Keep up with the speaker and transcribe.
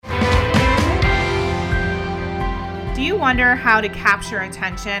you wonder how to capture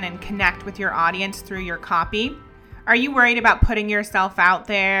attention and connect with your audience through your copy? Are you worried about putting yourself out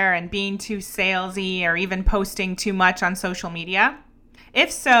there and being too salesy or even posting too much on social media?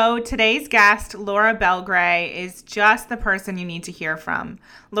 If so, today's guest, Laura Belgray, is just the person you need to hear from.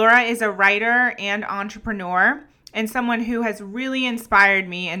 Laura is a writer and entrepreneur and someone who has really inspired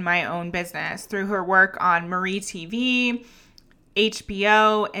me in my own business through her work on Marie TV,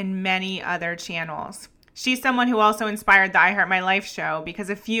 HBO, and many other channels. She's someone who also inspired the I Heart My Life show because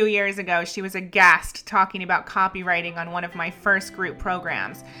a few years ago, she was a guest talking about copywriting on one of my first group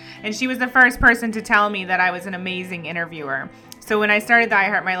programs. And she was the first person to tell me that I was an amazing interviewer. So when I started the I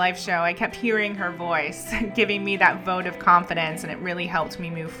Heart My Life show, I kept hearing her voice, giving me that vote of confidence, and it really helped me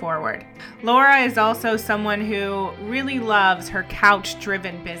move forward. Laura is also someone who really loves her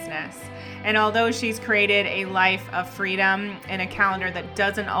couch-driven business. And although she's created a life of freedom and a calendar that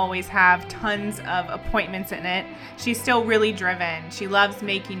doesn't always have tons of appointments in it, she's still really driven. She loves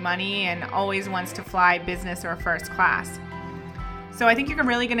making money and always wants to fly business or first class. So I think you're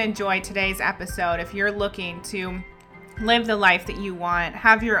really going to enjoy today's episode if you're looking to live the life that you want,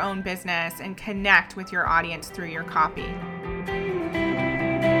 have your own business, and connect with your audience through your copy.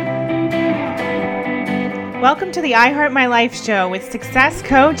 Welcome to the I Heart My Life show with success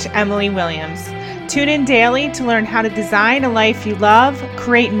coach Emily Williams. Tune in daily to learn how to design a life you love,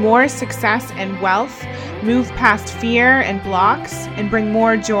 create more success and wealth, move past fear and blocks, and bring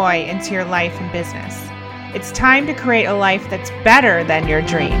more joy into your life and business. It's time to create a life that's better than your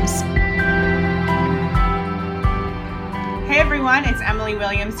dreams. Hey everyone, it's Emily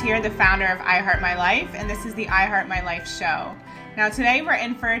Williams here, the founder of I Heart My Life, and this is the I Heart My Life show. Now today we're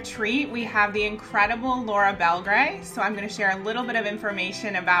in for a treat. We have the incredible Laura Belgray, so I'm going to share a little bit of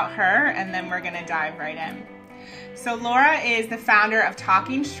information about her and then we're going to dive right in. So Laura is the founder of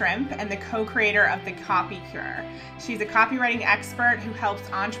Talking Shrimp and the co-creator of The Copy Cure. She's a copywriting expert who helps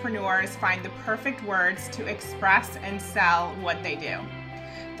entrepreneurs find the perfect words to express and sell what they do.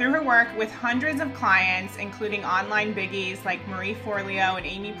 Through her work with hundreds of clients, including online biggies like Marie Forleo and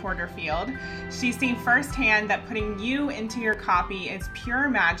Amy Porterfield, she's seen firsthand that putting you into your copy is pure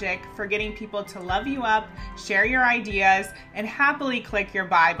magic for getting people to love you up, share your ideas, and happily click your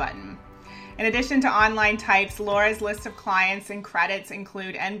buy button. In addition to online types, Laura's list of clients and credits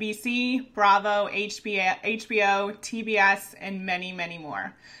include NBC, Bravo, HBO, TBS, and many, many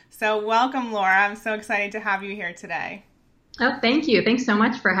more. So welcome, Laura. I'm so excited to have you here today. Oh, thank you. Thanks so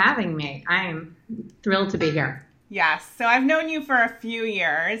much for having me. I am thrilled to be here. Yes. So I've known you for a few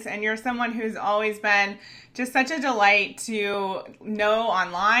years, and you're someone who's always been just such a delight to know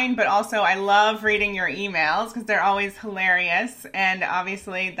online, but also I love reading your emails because they're always hilarious. And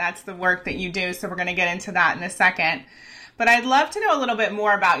obviously that's the work that you do. So we're going to get into that in a second. But I'd love to know a little bit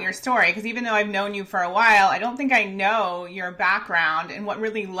more about your story because even though I've known you for a while, I don't think I know your background and what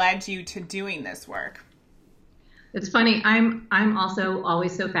really led you to doing this work. It's funny. I'm also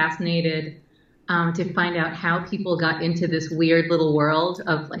always so fascinated to find out how people got into this weird little world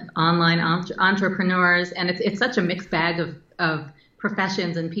of like online entrepreneurs, and it's such a mixed bag of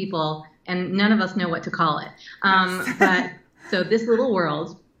professions and people, and none of us know what to call it. But so this little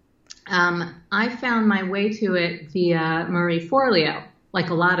world, I found my way to it via Marie Forleo, like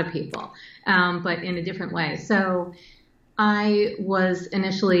a lot of people, but in a different way. So I was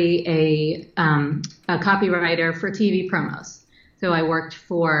initially a copywriter for TV promos. So I worked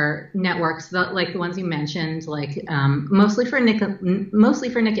for networks like the ones you mentioned, like mostly for Nick at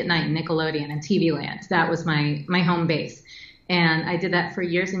Night and Nickelodeon and TV Land. That was my home base, and I did that for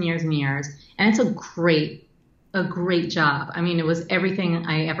years and years and years. And it's a great job. I mean, it was everything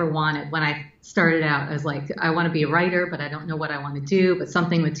I ever wanted. When I started out, I was like, I want to be a writer, but I don't know what I want to do, but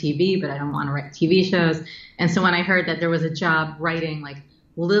something with TV, but I don't want to write TV shows. And so when I heard that there was a job writing like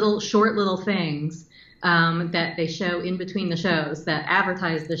short little things that they show in between the shows, that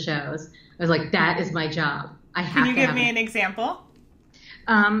advertise the shows, I was like, that is my job. Can you give me an example?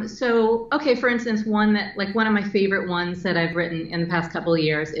 Okay, for instance, one of my favorite ones that I've written in the past couple of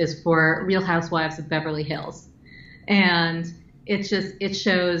years is for Real Housewives of Beverly Hills. And it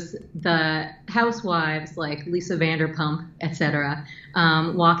shows the housewives like Lisa Vanderpump, etc.,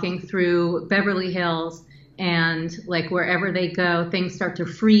 walking through Beverly Hills, and like wherever they go, things start to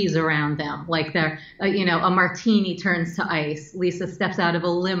freeze around them. Like a martini turns to ice. Lisa steps out of a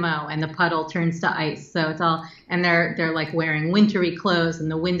limo, and the puddle turns to ice. So it's all, and they're like wearing wintry clothes, and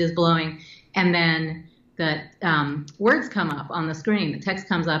the wind is blowing, and then the words come up on the screen. The text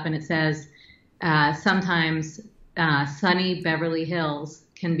comes up, and it says, sometimes sunny Beverly Hills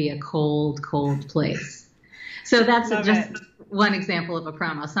can be a cold, cold place. So that's one example of a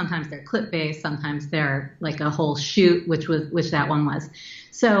promo. Sometimes they're clip based, sometimes they're like a whole shoot, which that one was.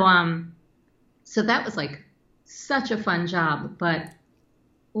 So so that was like such a fun job. But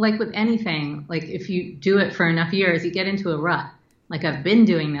like with anything, like if you do it for enough years, you get into a rut. Like I've been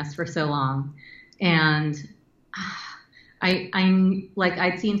doing this for so long, and I'm like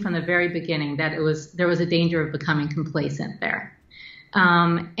I'd seen from the very beginning that there was a danger of becoming complacent there.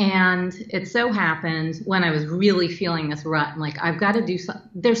 And it so happened when I was really feeling this rut, I'm like, I've got to do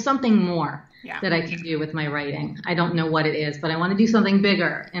there's something more that I can do with my writing. I don't know what it is, but I want to do something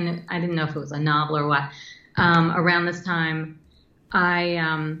bigger. And I didn't know if it was a novel or what. Around this time,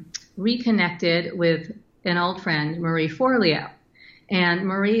 I reconnected with an old friend, Marie Forleo. And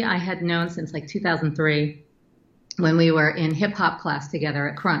Marie I had known since like 2003 when we were in hip hop class together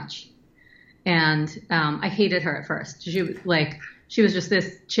at Crunch. And I hated her at first. She was just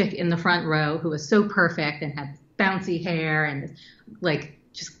this chick in the front row who was so perfect and had bouncy hair and like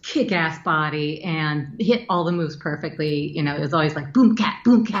just kick-ass body and hit all the moves perfectly. You know, it was always like boom cat,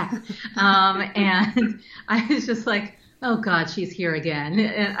 boom cat. And I was just like, oh God, she's here again.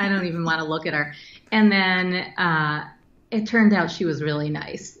 And I don't even want to look at her. And then it turned out she was really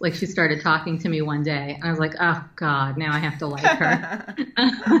nice. Like she started talking to me one day and I was like, oh God, now I have to like her.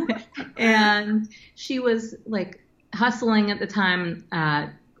 And she was like hustling at the time,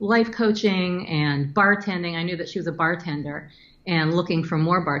 life coaching and bartending. I knew that she was a bartender and looking for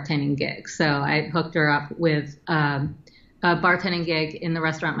more bartending gigs. So I hooked her up with a bartending gig in the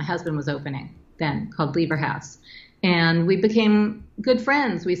restaurant my husband was opening then called Lever House. And we became good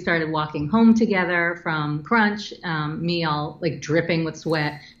friends. We started walking home together from Crunch, me all like dripping with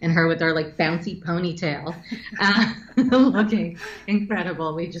sweat and her with her like bouncy ponytail, looking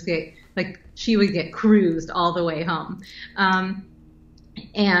incredible. We just get like, she would get cruised all the way home. And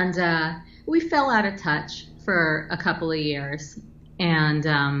we fell out of touch for a couple of years. And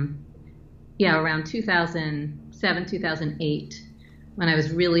around 2007, 2008, when I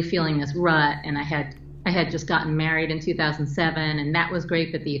was really feeling this rut and I had just gotten married in 2007 and that was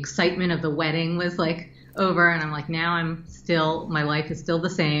great, but the excitement of the wedding was like over and I'm like, now my life is still the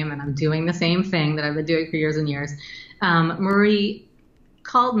same and I'm doing the same thing that I've been doing for years and years. Marie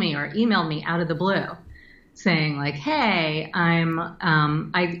called me or emailed me out of the blue saying like, hey, I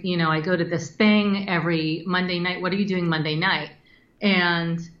go to this thing every Monday night. What are you doing Monday night?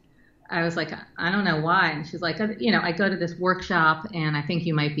 And I was like, I don't know why. And she's like, I go to this workshop and I think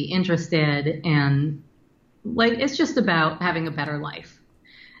you might be interested. And like, it's just about having a better life.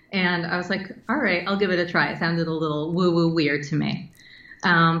 And I was like, all right, I'll give it a try. It sounded a little woo-woo weird to me.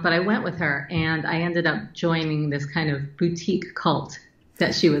 But I went with her and I ended up joining this kind of boutique cult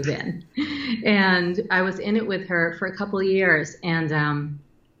that she was in. And I was in it with her for a couple of years. And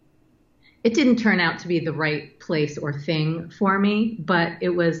it didn't turn out to be the right place or thing for me, but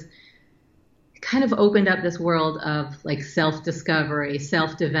it kind of opened up this world of like self-discovery,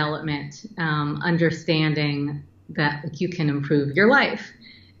 self-development, understanding that like, you can improve your life.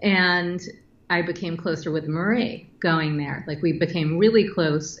 And I became closer with Marie going there. Like we became really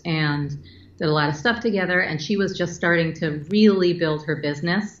close and did a lot of stuff together. And she was just starting to really build her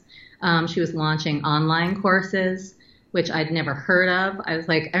business. She was launching online courses, which I'd never heard of. I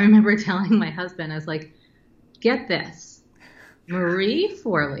remember telling my husband, I was like, get this, Marie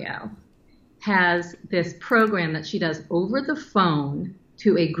Forleo has this program that she does over the phone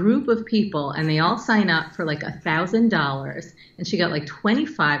to a group of people and they all sign up for like $1,000 and she got like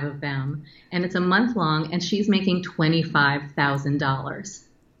 25 of them and it's a month long and she's making $25,000.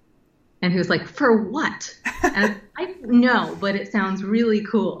 And he was like, for what? And I know, but it sounds really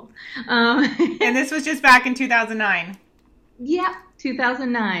cool. And this was just back in 2009. Yeah,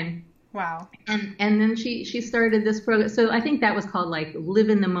 2009. Wow. And then she started this program. So I think that was called like Live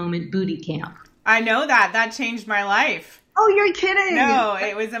in the Moment Booty Camp. I know that. That changed my life. Oh, you're kidding. No,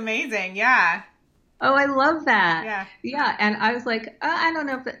 it was amazing. Yeah. Oh, I love that. Yeah. Yeah. And I was like, I don't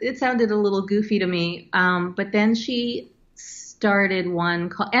know if it sounded a little goofy to me. But then she started one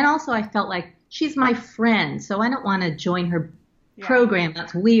called, and also I felt like she's my friend. So I don't want to join her program.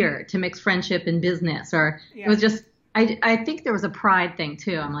 That's weird to mix friendship and business. Or it was just, I think there was a pride thing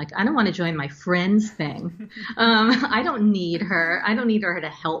too. I'm like, I don't want to join my friend's thing. I don't need her. I don't need her to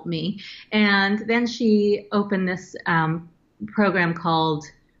help me. And then she opened this program called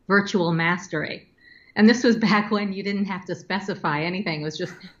Virtual Mastery. And this was back when you didn't have to specify anything. It was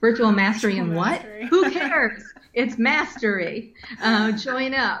just virtual mastery and what? Who cares? It's mastery.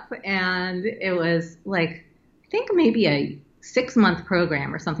 Join up. And it was like, I think maybe a 6-month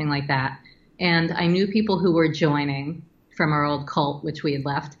program or something like that. And I knew people who were joining from our old cult, which we had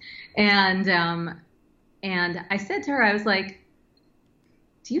left. And I said to her, I was like,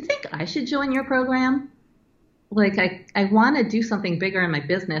 do you think I should join your program? Like, I want to do something bigger in my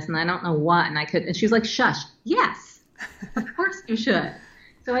business and I don't know what. And she was like, shush, yes, of course you should.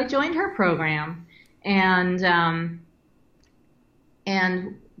 So I joined her program and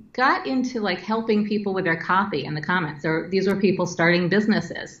got into like helping people with their copy in the comments. These were people starting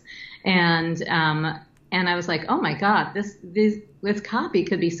businesses. And I was like, oh my God, this copy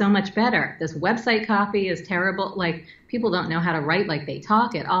could be so much better. This website copy is terrible. Like, people don't know how to write like they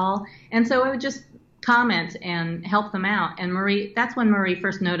talk at all. And so I would just comment and help them out. And that's when Marie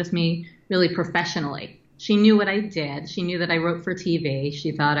first noticed me really professionally. She knew what I did. She knew that I wrote for TV.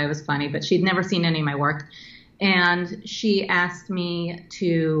 She thought I was funny, but she'd never seen any of my work. And she asked me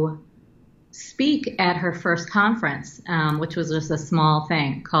to speak at her first conference, which was just a small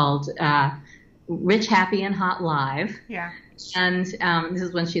thing called Rich, Happy, and Hot Live. Yeah. And this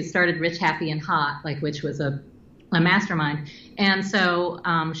is when she had started Rich, Happy, and Hot, like, which was a mastermind. And so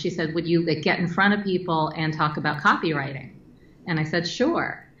she said, would you get in front of people and talk about copywriting? And I said,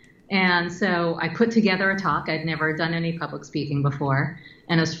 sure. And so I put together a talk. I'd never done any public speaking before.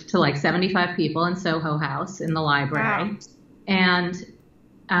 And it was to like 75 people in Soho House in the library. Wow.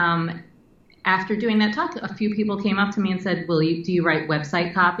 And after doing that talk, a few people came up to me and said, do you write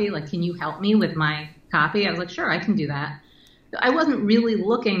website copy? Like, can you help me with my copy? I was like, sure, I can do that. I wasn't really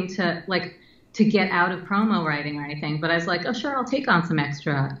looking to get out of promo writing or anything, but I was like, oh, sure, I'll take on some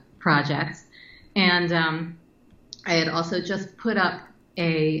extra projects. And I had also just put up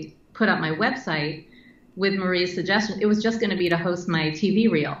my website with Marie's suggestion. It was just going to be to host my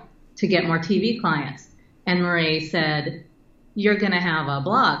TV reel to get more TV clients. And Marie said, you're going to have a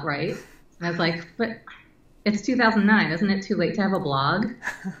blog, right? And I was like, but it's 2009. Isn't it too late to have a blog?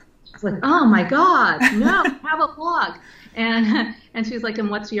 I was like, oh my God, no, have a blog. And she was like, and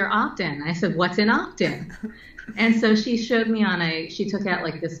what's your opt-in? I said, what's an opt-in? And so she showed me she took out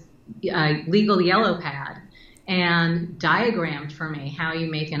like this legal yellow pad and diagrammed for me how you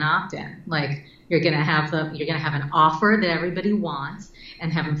make an opt-in. Like, you're going to have an offer that everybody wants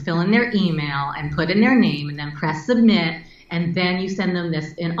and have them fill in their email and put in their name and then press submit. And then you send them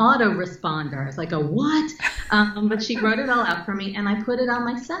an autoresponder. It's like a what? But she wrote it all out for me and I put it on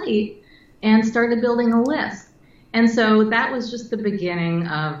my site and started building a list. And so that was just the beginning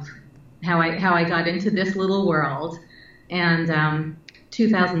of how I got into this little world. And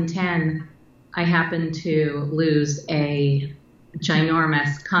 2010, I happened to lose a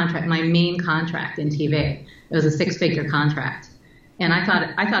ginormous contract, my main contract in TV. It was a 6-figure contract. And I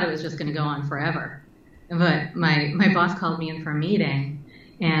thought it was just going to go on forever. But my boss called me in for a meeting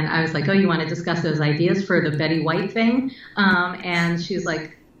and I was like, oh, you want to discuss those ideas for the Betty White thing? And she's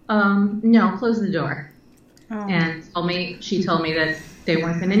like, no, close the door. Oh. And she told me that they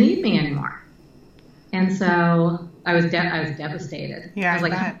weren't going to need me anymore. And so I was devastated. Yeah, I was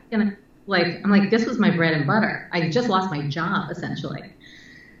like, I'm like, this was my bread and butter. I just lost my job essentially.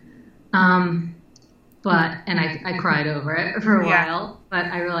 And I cried over it for a while, but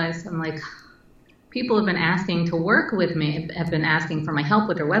I realized I'm like, people have been asking to work with me, have been asking for my help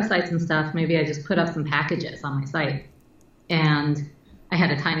with their websites and stuff. Maybe I just put up some packages on my site. And I had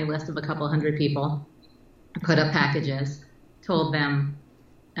a tiny list of a couple hundred people. I put up packages, told them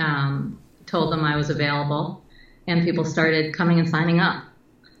I was available, and people started coming and signing up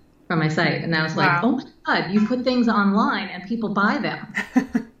for my site. And I was like, oh my God, you put things online and people buy them.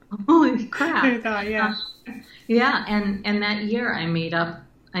 Holy crap. Yeah. And that year I made up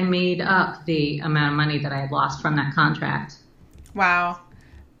the amount of money that I had lost from that contract. Wow.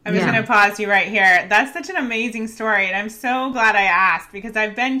 I'm just going to pause you right here. That's such an amazing story. And I'm so glad I asked because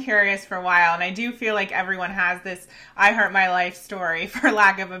I've been curious for a while. And I do feel like everyone has this I Heart My Life story, for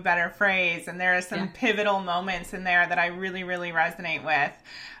lack of a better phrase. And there are some pivotal moments in there that I really, really resonate with.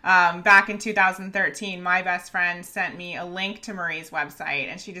 Back in 2013, my best friend sent me a link to Marie's website.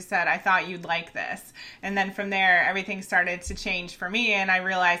 And she just said, I thought you'd like this. And then from there, everything started to change for me. And I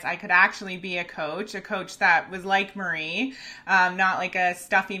realized I could actually be a coach that was like Marie, not like a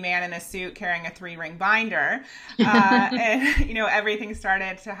stuffy man in a suit carrying a 3-ring binder. And, everything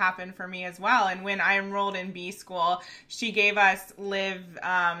started to happen for me as well. And when I enrolled in B School, she gave us the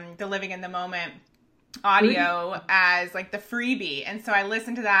Living in the Moment audio as like the freebie. And so I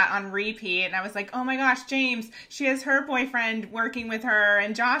listened to that on repeat and I was like, oh my gosh, James, she has her boyfriend working with her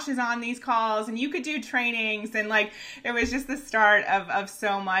and Josh is on these calls and you could do trainings. And like, it was just the start of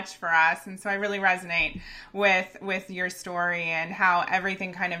so much for us. And so I really resonate with your story and how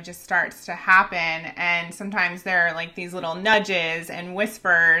everything kind of just starts to happen. And sometimes there are like these little nudges and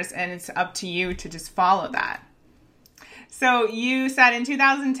whispers and it's up to you to just follow that. So you said in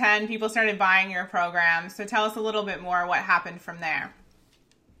 2010, people started buying your program. So tell us a little bit more what happened from there.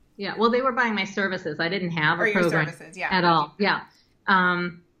 Yeah. Well, they were buying my services. I didn't have Or a your program services, yeah. at all. Yeah.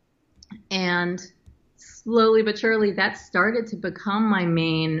 And slowly but surely that started to become my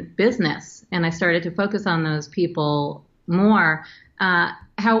main business. And I started to focus on those people more.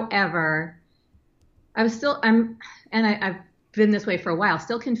 However, I've been this way for a while,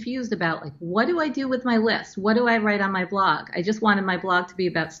 still confused about like, what do I do with my list? What do I write on my blog? I just wanted my blog to be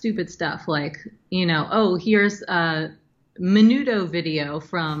about stupid stuff like, oh, here's a Menudo video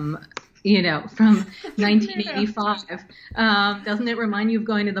from 1985. Doesn't it remind you of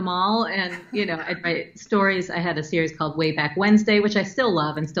going to the mall? And, I'd write stories. I had a series called Way Back Wednesday, which I still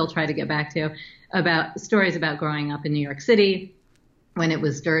love and still try to get back to, about stories about growing up in New York City when it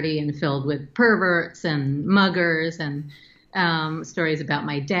was dirty and filled with perverts and muggers, and stories about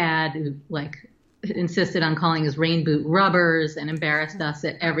my dad who insisted on calling his rain boot rubbers and embarrassed us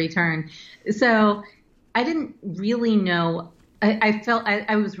at every turn. So I didn't really know. I felt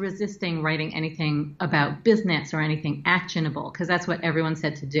I was resisting writing anything about business or anything actionable because that's what everyone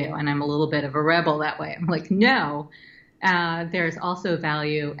said to do. And I'm a little bit of a rebel that way. I'm like, no, there's also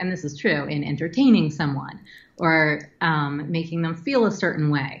value, and this is true, in entertaining someone or making them feel a certain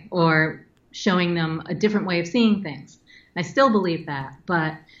way or showing them a different way of seeing things. I still believe that,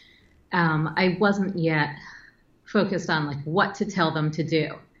 but I wasn't yet focused on what to tell them to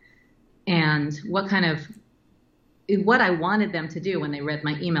do and what I wanted them to do when they read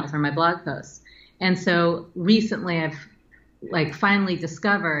my emails or my blog posts. And so recently I've finally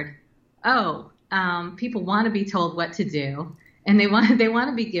discovered, people want to be told what to do, and they want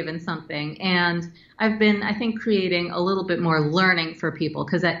to be given something. And I've been, I think, creating a little bit more learning for people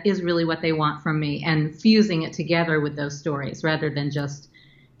because that is really what they want from me, and fusing it together with those stories rather than just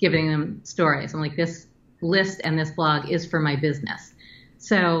giving them stories. I'm like, this list and this blog is for my business.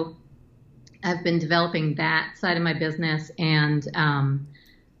 So I've been developing that side of my business, and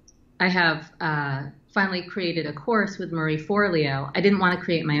I have finally created a course with Marie Forleo. I didn't want to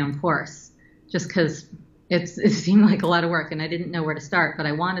create my own course just because it seemed like a lot of work, and I didn't know where to start, but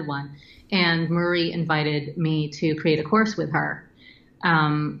I wanted one. And Marie invited me to create a course with her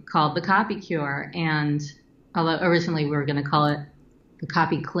called The Copy Cure. And although originally we were going to call it The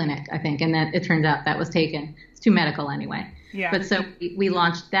Copy Clinic, I think, and then it turned out that was taken. It's too medical anyway. Yeah. But so we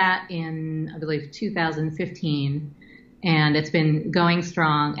launched that in, I believe, 2015, and it's been going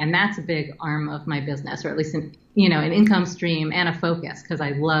strong. And that's a big arm of my business, or at least an income stream and a focus, because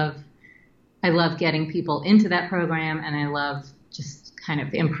I love getting people into that program, and I love just kind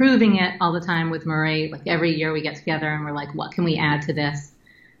of improving it all the time with Marie. Like every year we get together and we're like, what can we add to this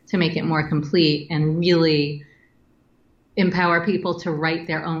to make it more complete and really empower people to write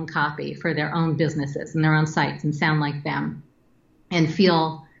their own copy for their own businesses and their own sites and sound like them and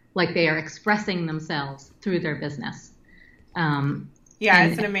feel like they are expressing themselves through their business.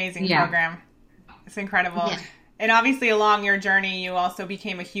 It's an amazing program. It's incredible. Yeah. And obviously along your journey, you also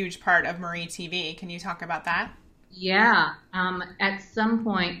became a huge part of Marie TV. Can you talk about that? Yeah. At some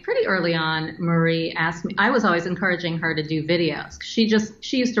point, pretty early on, Marie asked me, I was always encouraging her to do videos.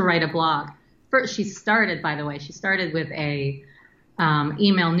 She used to write a blog. First, she started with a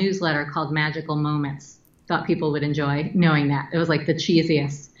email newsletter called Magical Moments. Thought people would enjoy knowing that. It was like the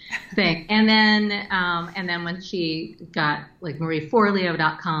cheesiest thing. And then when she got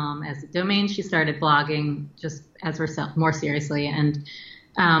marieforleo.com as a domain, she started blogging just as herself, more seriously. And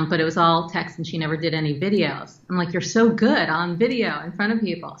but it was all text, and she never did any videos. I'm like, you're so good on video in front of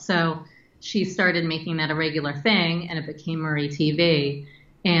people. So she started making that a regular thing, and it became Marie TV.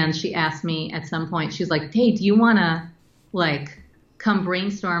 And she asked me at some point, she's like, hey, do you want to come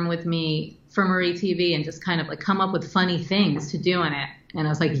brainstorm with me for Marie TV and just kind of come up with funny things to do in it? And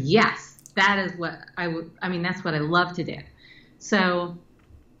I was like, yes, that is what that's what I love to do. So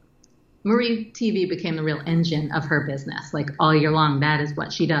Marie TV became the real engine of her business. All year long, that is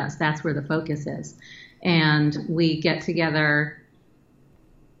what she does. That's where the focus is. And we get together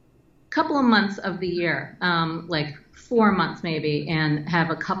a couple of months of the year, 4 months maybe, and have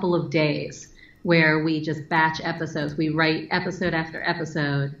a couple of days where we just batch episodes. We write episode after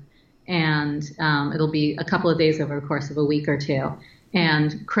episode, and it'll be a couple of days over the course of a week or two,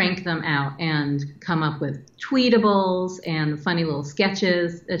 and crank them out and come up with tweetables and funny little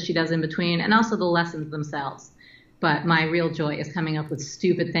sketches that she does in between, and also the lessons themselves. But my real joy is coming up with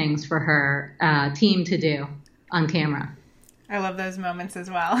stupid things for her team to do on camera. I love those moments as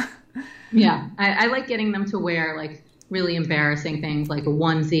well. Yeah, I like getting them to wear really embarrassing things like a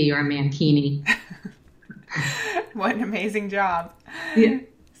onesie or a mankini. What an amazing job. Yeah.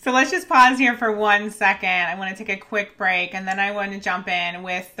 So let's just pause here for 1 second. I want to take a quick break, and then I want to jump in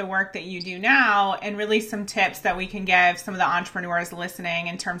with the work that you do now and really some tips that we can give some of the entrepreneurs listening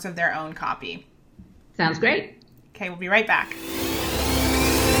in terms of their own copy. Sounds great. Okay, we'll be right back.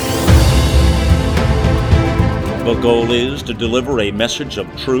 The goal is to deliver a message of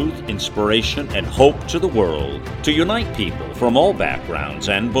truth, inspiration, and hope to the world, to unite people from all backgrounds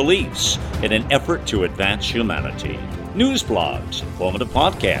and beliefs in an effort to advance humanity. News blogs, informative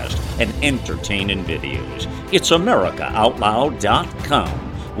podcasts, and entertaining videos. It's AmericaOutloud.com,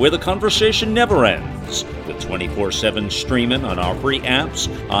 where the conversation never ends, with 24/7 streaming on our free apps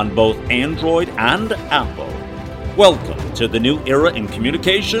on both Android and Apple. Welcome to the new era in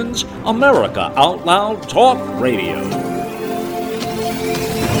communications, America Out Loud Talk Radio.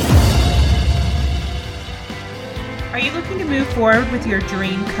 Are you looking to move forward with your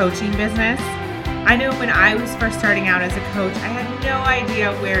dream coaching business? I know when I was first starting out as a coach, I had no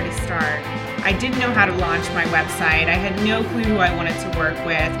idea where to start. I didn't know how to launch my website. I had no clue who I wanted to work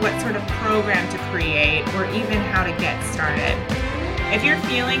with, what sort of program to create, or even how to get started. If you're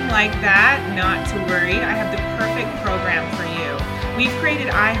feeling like that, not to worry, I have the perfect program for you. We've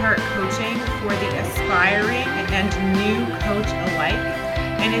created iHeart Coaching for the aspiring and new coach alike,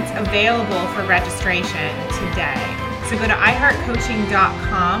 and it's available for registration today. So go to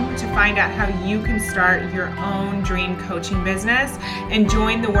iHeartCoaching.com to find out how you can start your own dream coaching business and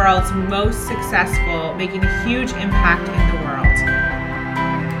join the world's most successful, making a huge impact in the world.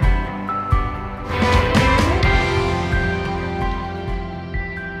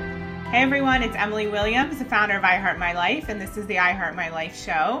 Hey everyone, it's Emily Williams, the founder of iHeart My Life, and this is the iHeart My Life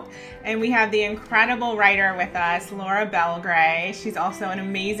show. And we have the incredible writer with us, Laura Belgray. She's also an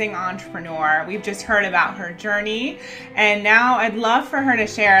amazing entrepreneur. We've just heard about her journey, and now I'd love for her to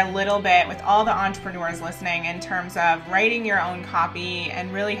share a little bit with all the entrepreneurs listening in terms of writing your own copy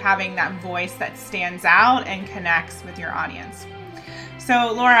and really having that voice that stands out and connects with your audience.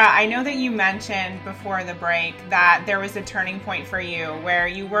 So Laura, I know that you mentioned before the break that there was a turning point for you where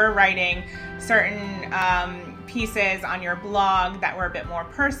you were writing certain pieces on your blog that were a bit more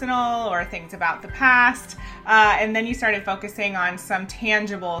personal or things about the past, and then you started focusing on some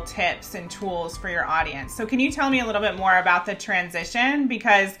tangible tips and tools for your audience. So can you tell me a little bit more about the transition?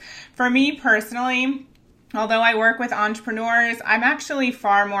 Because for me personally, although I work with entrepreneurs, I'm actually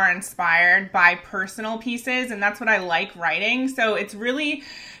far more inspired by personal pieces, and that's what I like writing. So it's really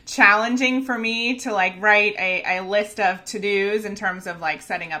challenging for me to write a list of to-dos in terms of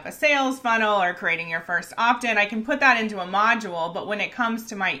setting up a sales funnel or creating your first opt-in. I can put that into a module, but when it comes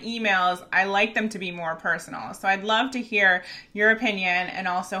to my emails, I like them to be more personal. So I'd love to hear your opinion and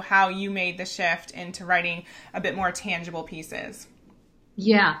also how you made the shift into writing a bit more tangible pieces.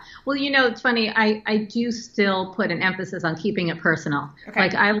 Yeah. Well, it's funny. I do still put an emphasis on keeping it personal.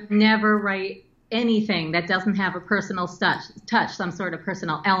 Okay. I would never write anything that doesn't have a personal touch, some sort of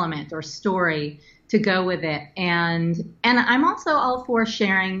personal element or story to go with it. And I'm also all for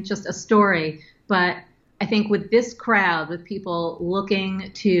sharing just a story. But I think with this crowd, with people looking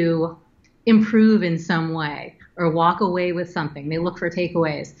to improve in some way or walk away with something, they look for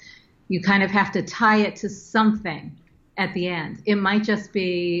takeaways. You kind of have to tie it to something at the end. It might just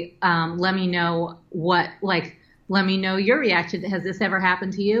be, let me know let me know your reaction. Has this ever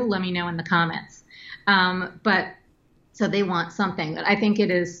happened to you? Let me know in the comments. But so they want something. But I think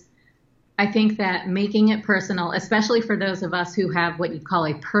that making it personal, especially for those of us who have what you call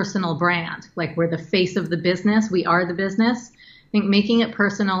a personal brand, like we're the face of the business, we are the business. I think making it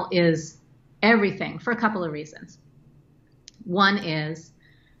personal is everything for a couple of reasons. One is,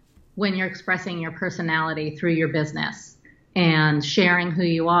 when you're expressing your personality through your business and sharing who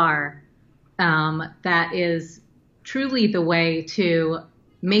you are, that is truly the way to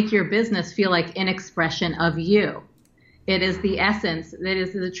make your business feel like an expression of you. It is the essence, that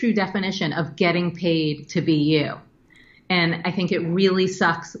is the true definition of getting paid to be you. And I think it really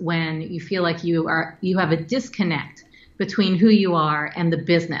sucks when you feel like you have a disconnect between who you are and the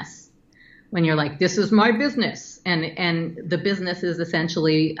business. When you're like, this is my business, and the business is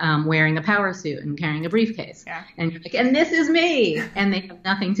essentially wearing a power suit and carrying a briefcase. Yeah. And you're like, and this is me, and they have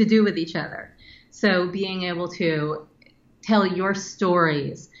nothing to do with each other. So being able to tell your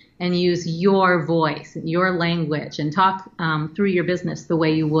stories and use your voice and your language and talk through your business the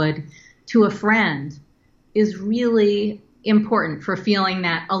way you would to a friend is really important for feeling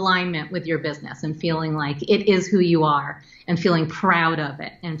that alignment with your business and feeling like it is who you are and feeling proud of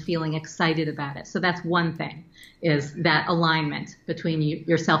it and feeling excited about it. So that's one thing, is that alignment between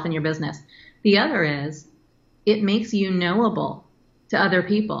yourself and your business. The other is it makes you knowable to other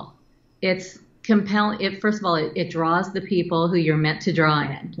people. It's First of all, it draws the people who you're meant to draw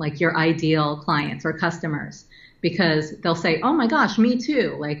in, like your ideal clients or customers, because they'll say, oh my gosh, me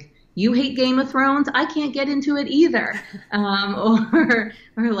too. Like, you hate Game of Thrones, I can't get into it either. Or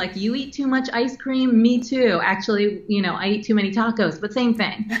like, you eat too much ice cream, me too. Actually, I eat too many tacos, but same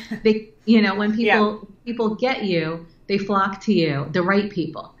thing. When people get you, they flock to you, the right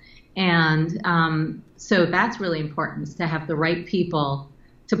people. And so that's really important, is to have the right people,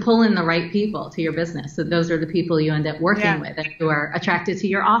 to pull in the right people to your business. So those are the people you end up working with, and who are attracted to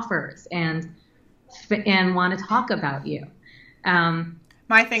your offers and want to talk about you.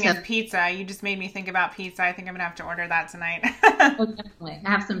 My thing is pizza. You just made me think about pizza. I think I'm gonna have to order that tonight. Oh, definitely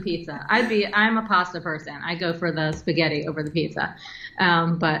have some pizza. I'm a pasta person. I go for the spaghetti over the pizza,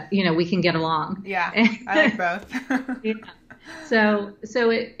 but we can get along. Yeah, I like both. Yeah. So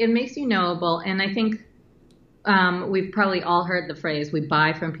it makes you knowable, and I think we've probably all heard the phrase, we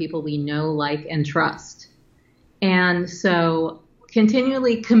buy from people we know, like, and trust. And so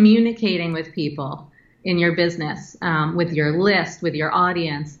continually communicating with people in your business, with your list, with your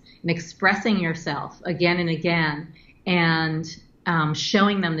audience, and expressing yourself again and again, and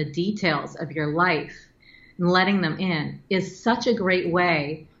showing them the details of your life and letting them in, is such a great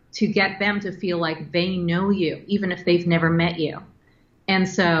way to get them to feel like they know you, even if they've never met you. And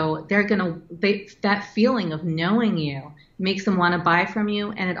so that feeling of knowing you makes them want to buy from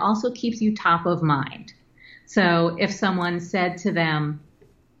you, and it also keeps you top of mind. So if someone said to them,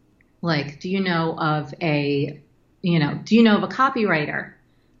 like, do you know of a copywriter?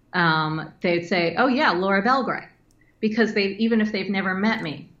 They'd say, oh yeah, Laura Belgray, because even if they've never met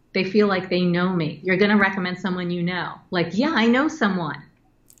me, they feel like they know me. You're going to recommend someone you know. Like, yeah, I know someone.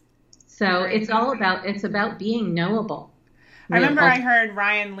 So it's about being knowable. I remember I heard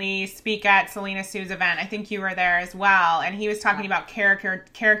Ryan Lee speak at Selena Sue's event. I think you were there as well. And he was talking about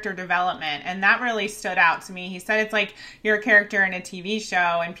character development. And that really stood out to me. He said it's like you're a character in a TV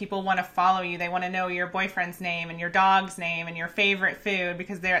show and people want to follow you. They want to know your boyfriend's name and your dog's name and your favorite food,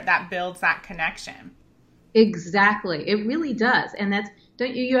 because that builds that connection. Exactly. It really does. And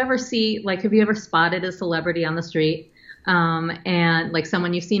don't you ever see, like, have you ever spotted a celebrity on the street? And like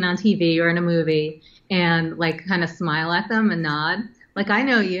someone you've seen on TV or in a movie, and like kind of smile at them and nod, like, I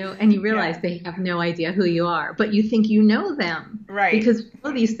know you, and you realize they have no idea who you are, but you think you know them, right? Because you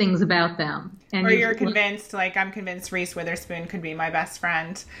know these things about them. And or you're convinced, like, I'm convinced Reese Witherspoon could be my best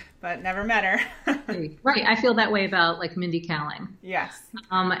friend, but never met her. Right. I feel that way about, like, Mindy Kaling. Yes.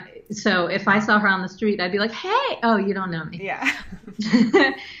 So if I saw her on the street, I'd be like, hey, oh, you don't know me. Yeah.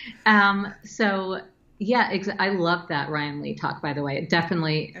 Yeah, I love that Ryan Lee talk, by the way. It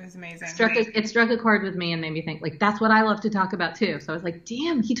was amazing. It struck a chord with me and made me think, like, that's what I love to talk about too. So I was like,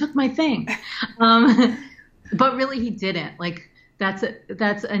 damn, he took my thing. But really he didn't. Like,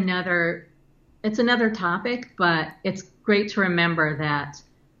 it's another topic, but it's great to remember that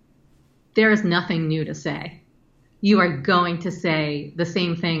there is nothing new to say. You are going to say the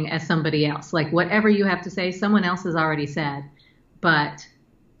same thing as somebody else. Like, whatever you have to say, someone else has already said, but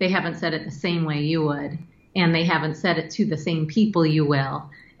they haven't said it the same way you would, and they haven't said it to the same people you will.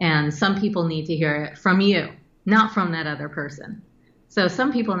 And some people need to hear it from you, not from that other person. So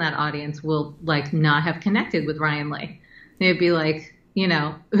some people in that audience will, like, not have connected with Ryan Lee. They'd be like,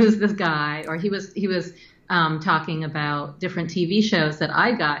 who's this guy? Or he was talking about different TV shows that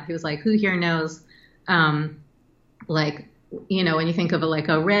I got. He was like, who here knows, when you think of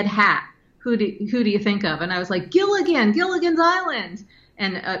a red hat, who do you think of? And I was like, Gilligan's Island.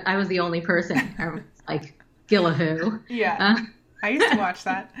 And I was the only person. I was like, Gillahu. Yeah. I used to watch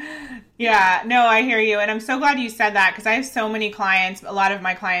that. Yeah, no, I hear you. And I'm so glad you said that, because I have so many clients. A lot of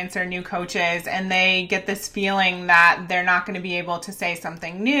my clients are new coaches, and they get this feeling that they're not going to be able to say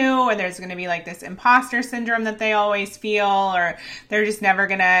something new, or there's going to be like this imposter syndrome that they always feel, or they're just never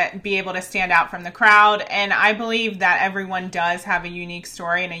going to be able to stand out from the crowd. And I believe that everyone does have a unique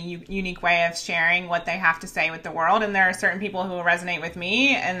story and a unique way of sharing what they have to say with the world. And there are certain people who will resonate with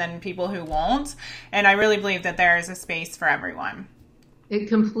me, and then people who won't. And I really believe that there is a space for everyone. It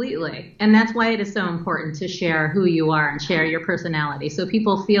completely. And that's why it is so important to share who you are and share your personality, so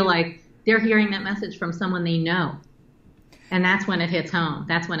people feel like they're hearing that message from someone they know. And that's when it hits home.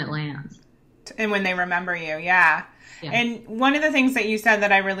 That's when it lands. And when they remember you, yeah. And one of the things that you said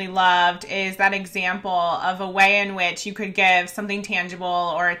that I really loved is that example of a way in which you could give something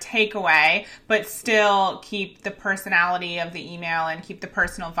tangible or a takeaway, but still keep the personality of the email and keep the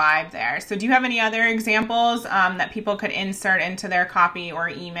personal vibe there. So do you have any other examples that people could insert into their copy or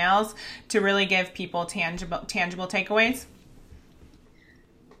emails to really give people tangible takeaways?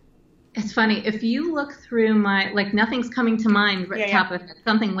 It's funny. If you look through my, like nothing's coming to mind right top of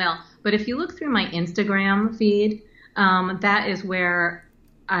something will, but if you look through my Instagram feed, that is where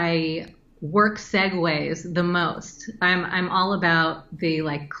I work segues the most. I'm all about the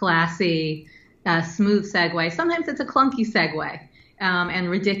like classy, smooth segue. Sometimes it's a clunky segue. And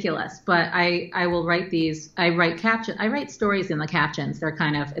ridiculous, but I will write these. I write stories in the captions.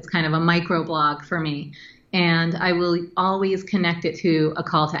 It's kind of a micro blog for me, and I will always connect it to a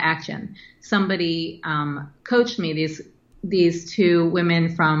call to action. Somebody coached me. These two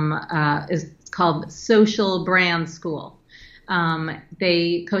women from it's called Social Brand School.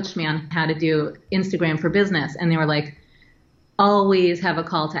 They coached me on how to do Instagram for business, and they were like, always have a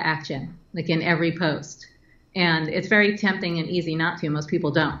call to action, like in every post. And it's very tempting and easy not to. Most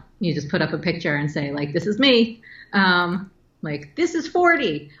people don't. You just put up a picture and say, like, this is me. Like, this is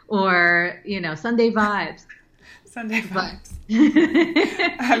 40. Or, Sunday vibes. Sunday vibes.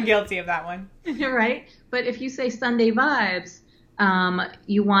 I'm guilty of that one. Right? But if you say Sunday vibes,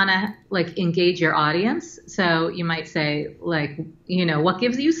 you want to, like, engage your audience. So you might say, like, what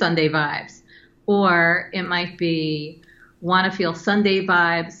gives you Sunday vibes? Or it might be, want to feel Sunday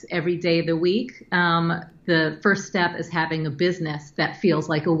vibes every day of the week. The first step is having a business that feels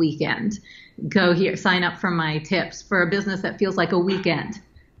like a weekend. Go here, sign up for my tips for a business that feels like a weekend.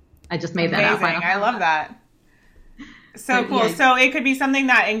 I just made that up. Amazing. I love that. So cool. Yeah. So it could be something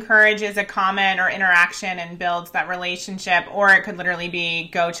that encourages a comment or interaction and builds that relationship, or it could literally be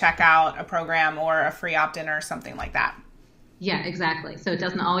go check out a program or a free opt-in or something like that. Yeah, exactly. So it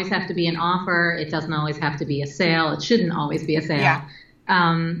doesn't always have to be an offer. It doesn't always have to be a sale. It shouldn't always be a sale. Yeah.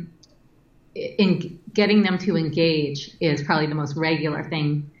 In getting them to engage is probably the most regular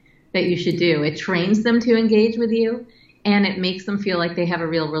thing that you should do. It trains them to engage with you, and it makes them feel like they have a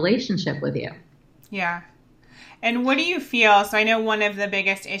real relationship with you. Yeah. And what do you feel? So I know one of the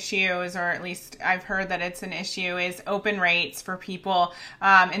biggest issues, or at least I've heard that it's an issue, is open rates for people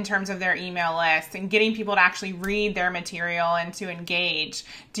in terms of their email list and getting people to actually read their material and to engage.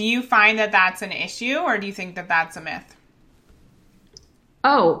 Do you find that that's an issue, or do you think that that's a myth?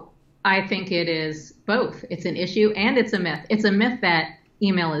 Oh, I think it is both. It's an issue and it's a myth. It's a myth that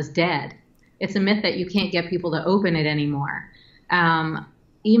email is dead. It's a myth that you can't get people to open it anymore.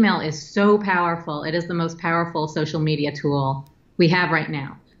 Email is so powerful. It is the most powerful social media tool we have right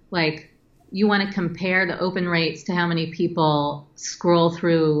now. Like, you want to compare the open rates to how many people scroll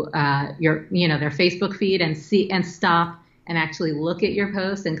through their Facebook feed and see and stop and actually look at your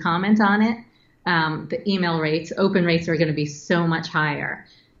post and comment on it. The email rates, open rates are going to be so much higher.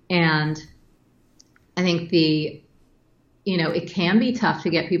 And I think it can be tough to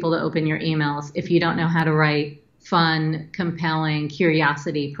get people to open your emails if you don't know how to write fun, compelling,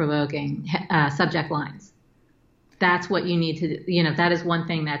 curiosity-provoking subject lines. That's what you need to, that is one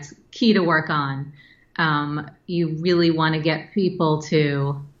thing that's key to work on. You really want to get people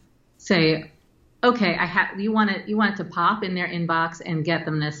to say, okay, you want it to pop in their inbox and get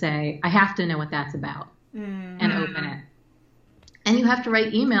them to say, I have to know what that's about, and open it. And you have to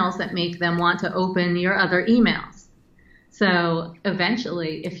write emails that make them want to open your other emails. So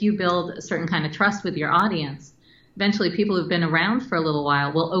eventually, if you build a certain kind of trust with your audience, eventually people who've been around for a little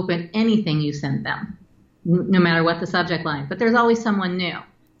while will open anything you send them, no matter what the subject line. But there's always someone new.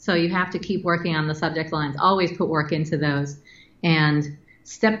 So you have to keep working on the subject lines, always put work into those, and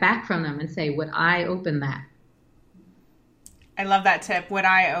step back from them and say, would I open that? I love that tip. Would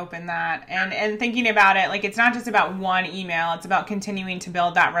I open that? And thinking about it, like, it's not just about one email. It's about continuing to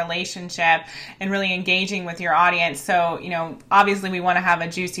build that relationship and really engaging with your audience. So, obviously we want to have a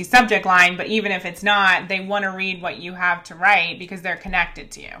juicy subject line, but even if it's not, they want to read what you have to write because they're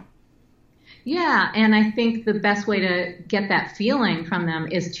connected to you. Yeah. And I think the best way to get that feeling from them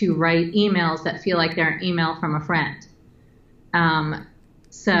is to write emails that feel like they're an email from a friend.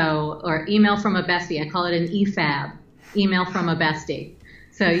 Or email from a bestie. I call it an EFAB. Email from a bestie.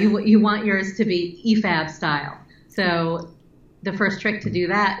 So you want yours to be EFAB style. So the first trick to do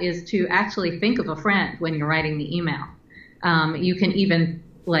that is to actually think of a friend when you're writing the email. You can even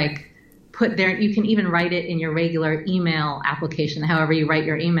you can even write it in your regular email application, however you write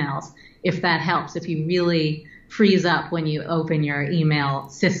your emails, if that helps, if you really freeze up when you open your email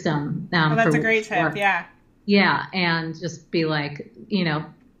system. That's a great tip, yeah. Yeah, and just be like,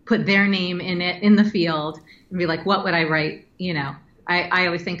 put their name in it, in the field, and be like, what would I write? I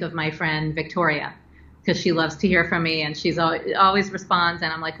always think of my friend Victoria, because she loves to hear from me, and she's always responds,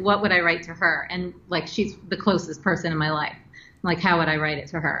 and I'm like, what would I write to her? And like, she's the closest person in my life. I'm like, how would I write it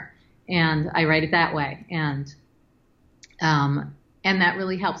to her? And I write it that way. And that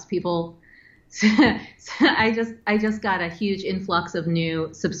really helps people So I just got a huge influx of new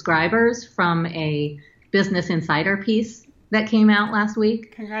subscribers from a Business Insider piece that came out last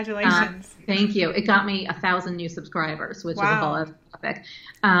week. Congratulations. Thank you. It got me 1,000 new subscribers, which is a whole other topic.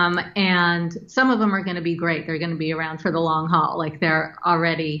 And some of them are going to be great. They're going to be around for the long haul. Like, they're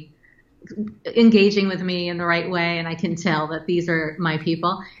already engaging with me in the right way, and I can tell that these are my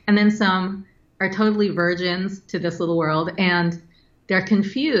people. And then some are totally virgins to this little world, and they're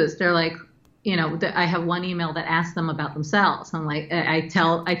confused. They're like, I have one email that asks them about themselves. I'm like, I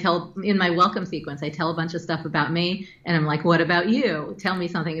tell in my welcome sequence, I tell a bunch of stuff about me, and I'm like, what about you? Tell me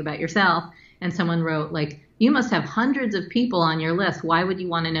something about yourself. And someone wrote, like, you must have hundreds of people on your list. Why would you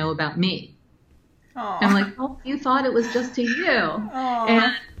want to know about me? Aww. I'm like, oh, you thought it was just to you.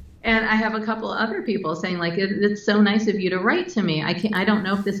 And I have a couple other people saying, like, it's so nice of you to write to me. I don't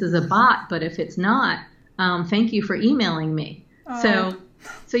know if this is a bot, but if it's not, thank you for emailing me. So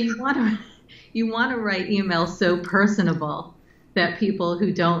you want to write emails so personable that people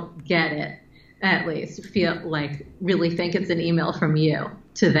who don't get it, at least, feel like really think it's an email from you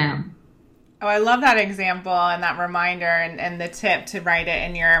to them. Oh, I love that example and that reminder and the tip to write it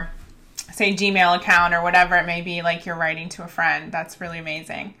in your, say, Gmail account or whatever it may be, like you're writing to a friend. That's really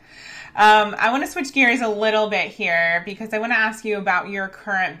amazing. I want to switch gears a little bit here because I want to ask you about your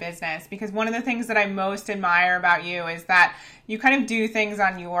current business, because one of the things that I most admire about you is that you kind of do things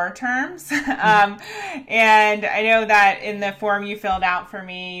on your terms. And I know that in the form you filled out for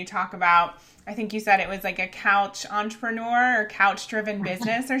me, you talk about, I think you said it was like a couch entrepreneur or couch-driven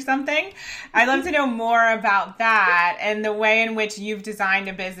business or something. I'd love to know more about that and the way in which you've designed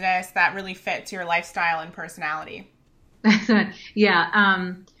a business that really fits your lifestyle and personality. Yeah.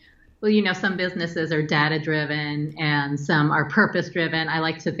 Well, some businesses are data-driven and some are purpose-driven. I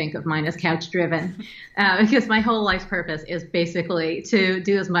like to think of mine as couch-driven because my whole life's purpose is basically to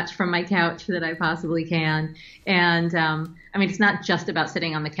do as much from my couch that I possibly can. And it's not just about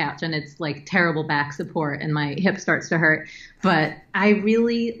sitting on the couch, and it's like terrible back support and my hip starts to hurt. But I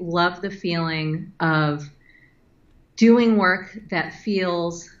really love the feeling of doing work that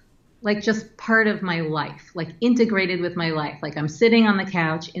feels like just part of my life, like integrated with my life. Like I'm sitting on the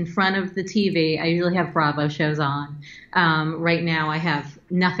couch in front of the TV. I usually have Bravo shows on. Right now I have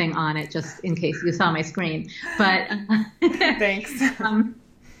nothing on it, just in case you saw my screen. But thanks.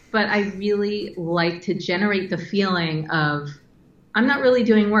 But I really like to generate the feeling of I'm not really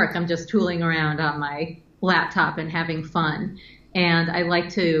doing work. I'm just tooling around on my laptop and having fun. And I like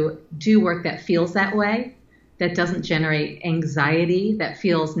to do work that feels that way, that doesn't generate anxiety, that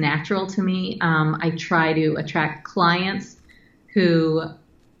feels natural to me. I try to attract clients who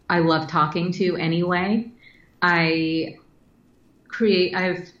I love talking to anyway. I've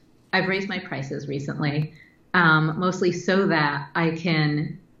raised my prices recently, mostly so that I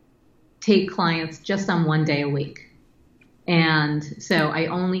can take clients just on one day a week. And so I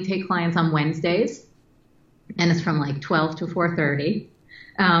only take clients on Wednesdays, and it's from like 12 to 4:30,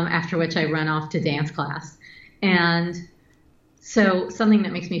 after which I run off to dance class. And so something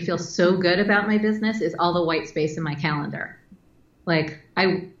that makes me feel so good about my business is all the white space in my calendar. Like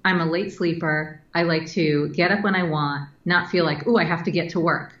I'm a late sleeper. I like to get up when I want, not feel like, I have to get to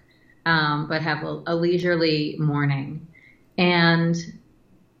work, but have a leisurely morning and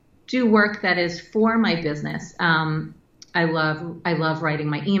do work that is for my business. I love writing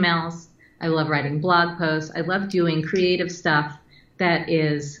my emails. I love writing blog posts. I love doing creative stuff that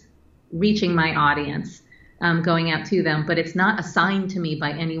is reaching my audience. Going out to them, but it's not assigned to me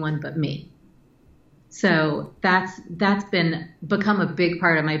by anyone but me. So that's become a big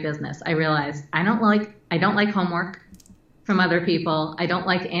part of my business. I realize I don't like homework from other people. I don't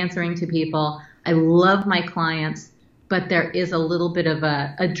like answering to people. I love my clients, but there is a little bit of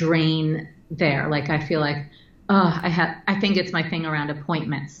a drain there. Like I feel like, I think it's my thing around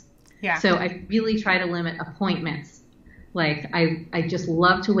appointments. Yeah. So I really try to limit appointments. Like I just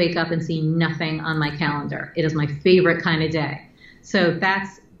love to wake up and see nothing on my calendar. It is my favorite kind of day. So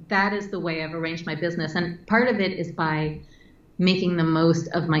that is the way I've arranged my business. And part of it is by making the most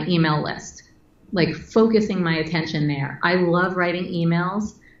of my email list, like focusing my attention there. I love writing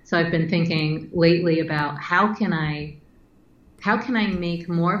emails. So I've been thinking lately about how can I make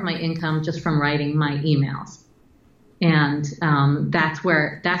more of my income just from writing my emails. And that's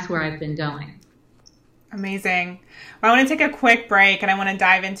where I've been going. Amazing. Well, I want to take a quick break and I want to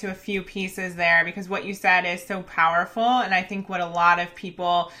dive into a few pieces there because what you said is so powerful and I think what a lot of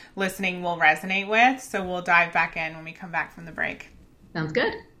people listening will resonate with. So we'll dive back in when we come back from the break. Sounds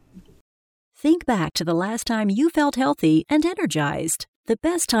good. Think back to the last time you felt healthy and energized. The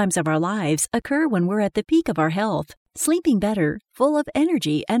best times of our lives occur when we're at the peak of our health, sleeping better, full of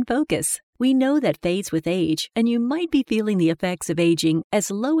energy and focus. We know that fades with age, and you might be feeling the effects of aging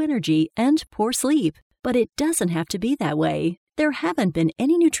as low energy and poor sleep. But it doesn't have to be that way. There haven't been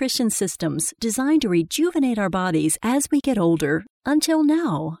any nutrition systems designed to rejuvenate our bodies as we get older until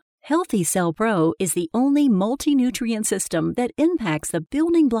now. Healthy Cell Pro is the only multi-nutrient system that impacts the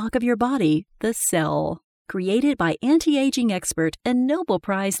building block of your body, the cell. Created by anti-aging expert and Nobel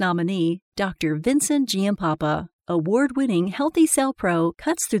Prize nominee, Dr. Vincent Giampapa, award-winning Healthy Cell Pro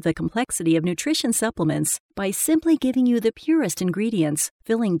cuts through the complexity of nutrition supplements by simply giving you the purest ingredients,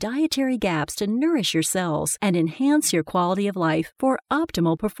 filling dietary gaps to nourish your cells and enhance your quality of life for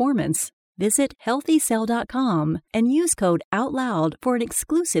optimal performance. Visit healthycell.com and use code OUTLOUD for an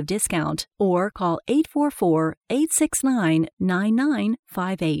exclusive discount or call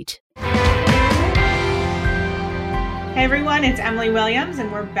 844-869-9958. Hey everyone, it's Emily Williams,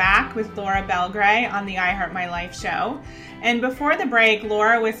 and we're back with Laura Belgray on the I Heart My Life show. And before the break,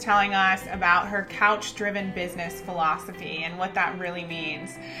 Laura was telling us about her couch-driven business philosophy and what that really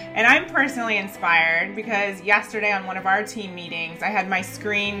means. And I'm personally inspired because yesterday on one of our team meetings, I had my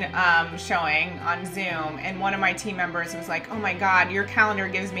screen showing on Zoom, and one of my team members was like, "Oh my God, your calendar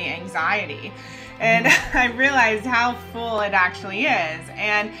gives me anxiety." And I realized how full it actually is.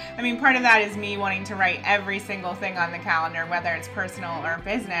 And I mean, part of that is me wanting to write every single thing on the calendar, whether it's personal or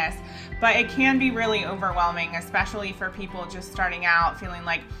business. But it can be really overwhelming, especially for people just starting out, feeling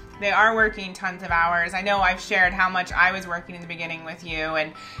like they are working tons of hours. I know I've shared how much I was working in the beginning with you,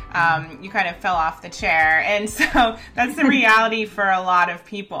 and you kind of fell off the chair. And so that's the reality for a lot of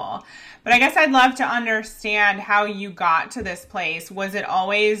people. But I guess I'd love to understand how you got to this place.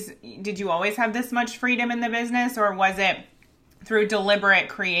 Did you always have this much freedom in the business, or was it through deliberate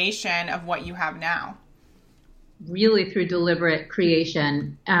creation of what you have now? Really through deliberate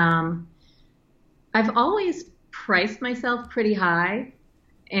creation. I've always priced myself pretty high,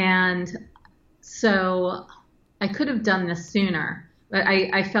 and so I could have done this sooner, but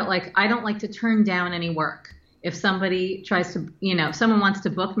I felt like I don't like to turn down any work. If somebody tries to, if someone wants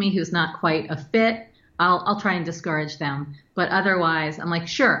to book me who's not quite a fit, I'll try and discourage them. But otherwise, I'm like,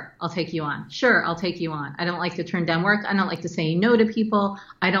 sure, I'll take you on. Sure, I'll take you on. I don't like to turn down work. I don't like to say no to people.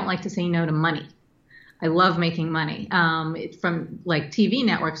 I don't like to say no to money. I love making money. From like TV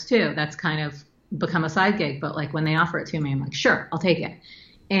networks too. That's kind of become a side gig. But like when they offer it to me, I'm like, sure, I'll take it.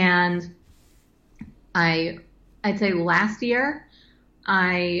 And I'd say last year,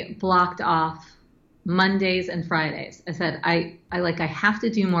 I blocked off Mondays and Fridays. I said, I have to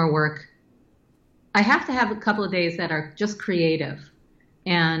do more work. I have to have a couple of days that are just creative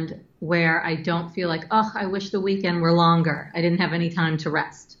and where I don't feel like, oh, I wish the weekend were longer. I didn't have any time to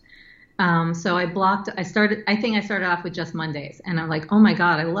rest. So I started off with just Mondays, and I'm like, oh my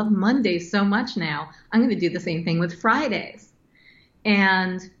God, I love Mondays so much now. I'm going to do the same thing with Fridays.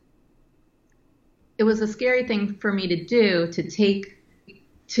 And it was a scary thing for me to do, to take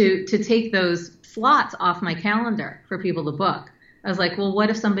those slots off my calendar for people to book. I was like, well, what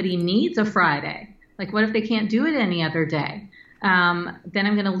if somebody needs a Friday? Like, what if they can't do it any other day? Then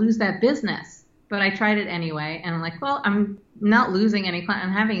I'm going to lose that business. But I tried it anyway, and I'm like, well, I'm not losing any clients.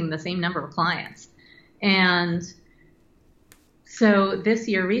 I'm having the same number of clients. And so this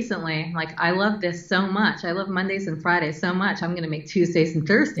year recently, I'm like, I love this so much. I love Mondays and Fridays so much. I'm going to make Tuesdays and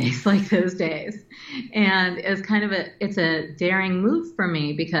Thursdays like those days. And it's kind of it's a daring move for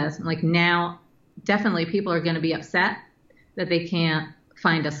me, because like now definitely people are going to be upset that they can't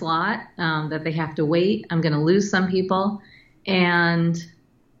find a slot, that they have to wait. I'm going to lose some people. And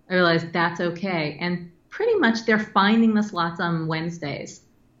I realized that's okay. And pretty much they're finding the slots on Wednesdays.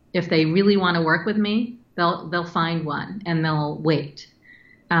 If they really want to work with me, they'll find one and they'll wait.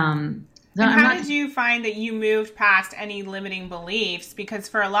 So how did you find that you moved past any limiting beliefs? Because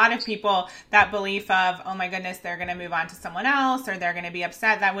for a lot of people, that belief of, oh my goodness, they're going to move on to someone else, or they're going to be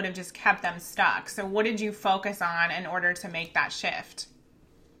upset, that would have just kept them stuck. So what did you focus on in order to make that shift?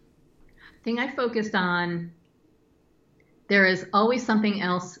 I think I focused on, there is always something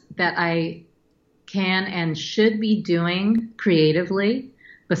else that I can and should be doing creatively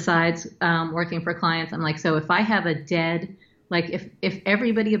besides working for clients. I'm like, so if I have a dead, like if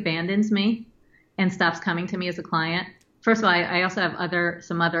everybody abandons me and stops coming to me as a client, first of all, I also have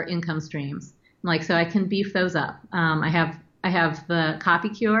some other income streams. Like, so I can beef those up. I have the Copy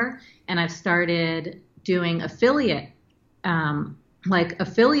Cure, and I've started doing affiliate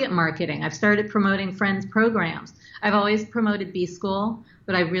marketing. I've started promoting friends' programs. I've always promoted B-School,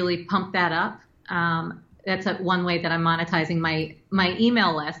 but I really pumped that up. That's one way that I'm monetizing my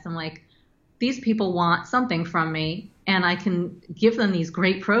email list. I'm like, these people want something from me, and I can give them these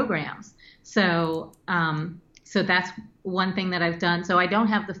great programs. So that's one thing that I've done. So I don't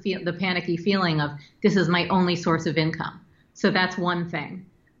have the panicky feeling of this is my only source of income. So that's one thing.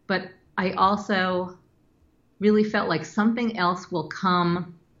 But I also really felt like something else will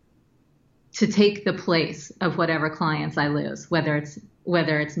come to take the place of whatever clients I lose, whether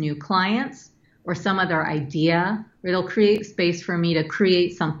it's new clients or some other idea, or it'll create space for me to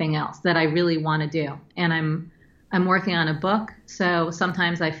create something else that I really want to do. And I'm working on a book, so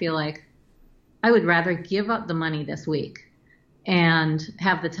sometimes I feel like I would rather give up the money this week and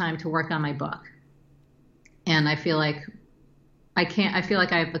have the time to work on my book. And I feel like I feel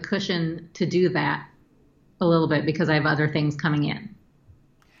like I have the cushion to do that a little bit because I have other things coming in.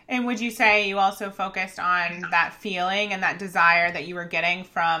 And would you say you also focused on that feeling and that desire that you were getting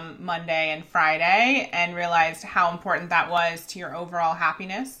from Monday and Friday and realized how important that was to your overall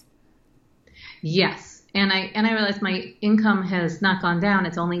happiness? Yes. And I realized my income has not gone down.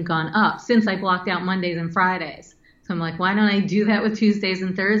 It's only gone up since I blocked out Mondays and Fridays. So I'm like, why don't I do that with Tuesdays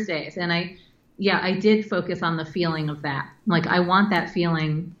and Thursdays? And I did focus on the feeling of that. Like, I want that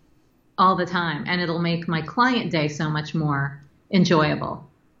feeling all the time, and it'll make my client day so much more enjoyable.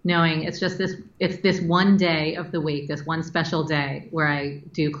 Knowing it's this one day of the week, this one special day where I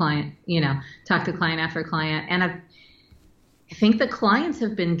do talk to client after client. And I think the clients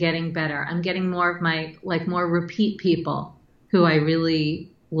have been getting better. I'm getting more of my, more repeat people who I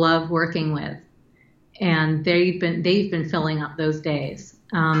really love working with. And they've been filling up those days.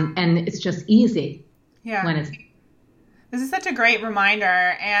 And it's just easy when it's. This is such a great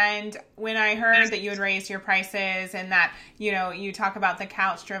reminder. And when I heard that you had raised your prices and that, you talk about the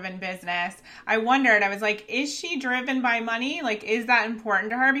couch-driven business, I wondered, I was like, is she driven by money? Like, is that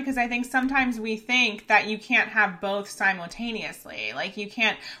important to her? Because I think sometimes we think that you can't have both simultaneously. Like, you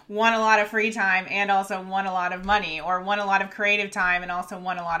can't want a lot of free time and also want a lot of money, or want a lot of creative time and also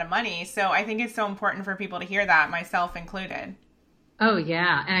want a lot of money. So I think it's so important for people to hear that, myself included. Oh,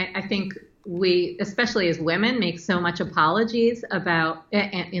 yeah. And I think we, especially as women, make so much apologies about,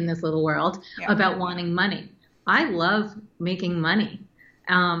 in this little world, about wanting money. I love making money,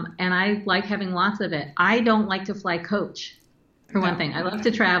 and I like having lots of it. I don't like to fly coach, for one thing. I love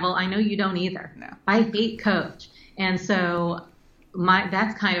to travel. I know you don't either. No. I hate coach. And so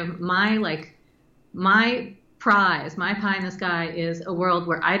that's kind of my prize, my pie in the sky is a world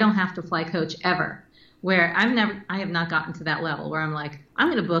where I don't have to fly coach ever. Where I have not gotten to that level where I'm like, I'm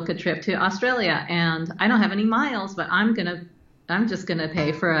going to book a trip to Australia and I don't have any miles, but I'm just going to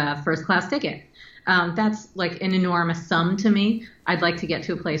pay for a first class ticket. That's like an enormous sum to me. I'd like to get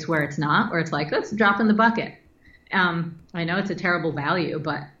to a place where it's not, where it's like, let's drop in the bucket. I know it's a terrible value,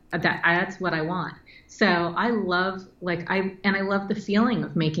 but that's what I want. So I love, I love the feeling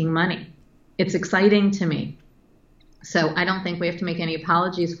of making money. It's exciting to me. So I don't think we have to make any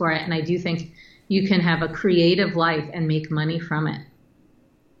apologies for it. And I do think you can have a creative life and make money from it.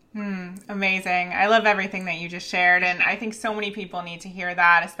 Amazing. I love everything that you just shared. And I think so many people need to hear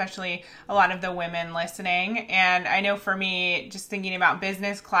that, especially a lot of the women listening. And I know for me, just thinking about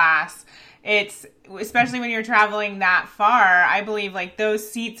business class, it's, especially when you're traveling that far, I believe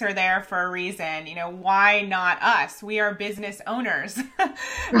those seats are there for a reason. Why not us? We are business owners.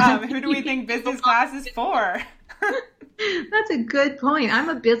 Who do we think business class is for? That's a good point. I'm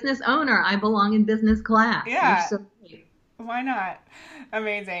a business owner. I belong in business class. Yeah. Why not?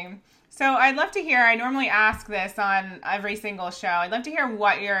 Amazing. So I'd love to hear, I normally ask this on every single show. I'd love to hear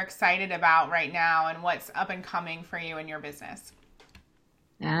what you're excited about right now and what's up and coming for you in your business.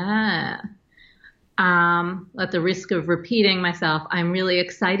 At the risk of repeating myself, I'm really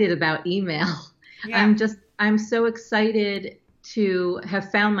excited about email. Yeah. I'm so excited to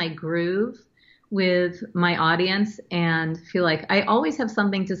have found my groove with my audience and feel like I always have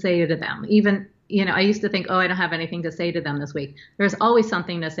something to say to them. Even, I used to think, I don't have anything to say to them this week. There's always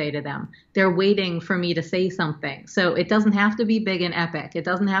something to say to them. They're waiting for me to say something. So it doesn't have to be big and epic. It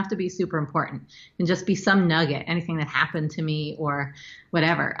doesn't have to be super important. It can just be some nugget, anything that happened to me or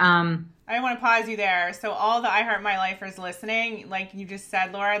whatever. I want to pause you there. So all the I Heart My Lifers listening, like you just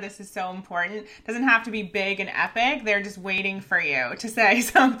said, Laura, this is so important. It doesn't have to be big and epic. They're just waiting for you to say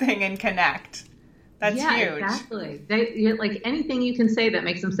something and connect. That's huge. Exactly. Like anything you can say that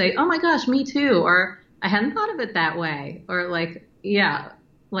makes them say, oh my gosh, me too. Or I hadn't thought of it that way. Or I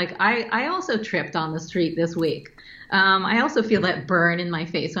also tripped on the street this week. I also feel that burn in my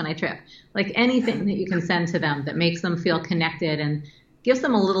face when I trip. Like anything that you can send to them that makes them feel connected and gives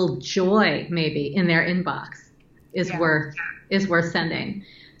them a little joy maybe in their inbox is worth sending.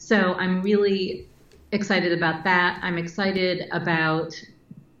 So I'm really excited about that. I'm excited about,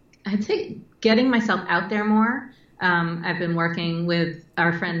 I'd say, getting myself out there more. I've been working with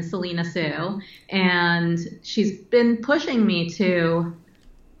our friend Selena Sue, and she's been pushing me to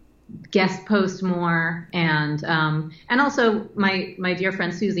guest post more, and also my dear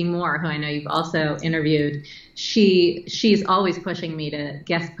friend Susie Moore, who I know you've also interviewed. She's always pushing me to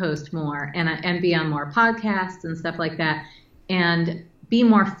guest post more and be on more podcasts and stuff like that, and be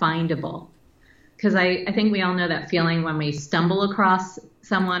more findable. Because I think we all know that feeling when we stumble across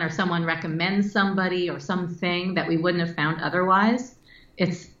someone or someone recommends somebody or something that we wouldn't have found otherwise.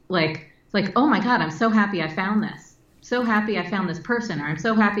 It's like, oh my God, I'm so happy I found this. So happy I found this person, or I'm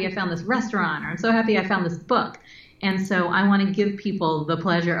so happy I found this restaurant, or I'm so happy I found this book. And so I want to give people the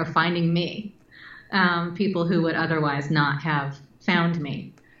pleasure of finding me, people who would otherwise not have found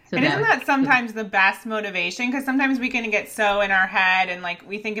me. So and isn't that sometimes the best motivation? Because sometimes we can get so in our head and like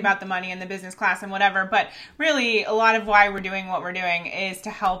we think about the money and the business class and whatever, but really a lot of why we're doing what we're doing is to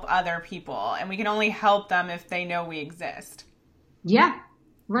help other people, and we can only help them if they know we exist. Yeah,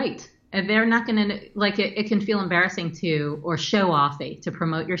 right. And they're not going to, like, it can feel embarrassing or show offy to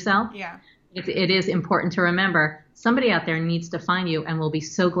promote yourself. Yeah. It is important to remember somebody out there needs to find you and will be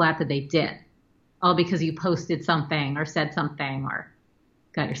so glad that they did, all because you posted something or said something or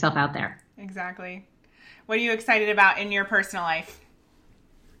got yourself out there. Exactly. What are you excited about in your personal life?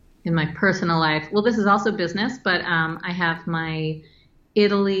 In my personal life, well, this is also business, but I have my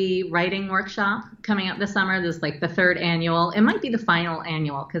Italy writing workshop coming up this summer. This is like the 3rd annual. It might be the final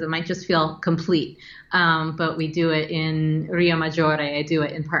annual because it might just feel complete. But we do it in Rio Maggiore. I do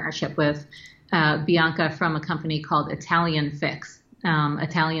it in partnership with Bianca from a company called Italian Fix,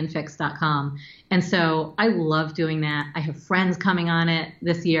 italianfix.com. And so I love doing that. I have friends coming on it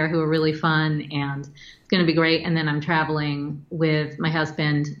this year who are really fun, and it's going to be great. And then I'm traveling with my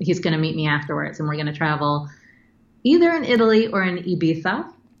husband. He's going to meet me afterwards, and we're going to travel either in Italy or in Ibiza,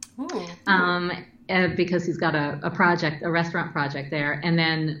 because he's got a restaurant project there. And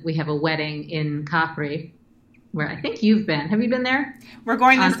then we have a wedding in Capri, where I think you've been. Have you been there? We're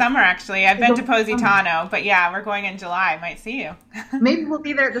going this summer, actually. I've been to Positano, but yeah, we're going in July. Might see you. Maybe we'll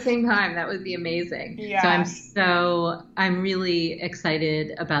be there at the same time. That would be amazing. Yeah. So I'm really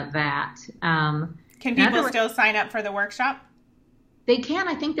excited about that. Can people still sign up for the workshop? They can.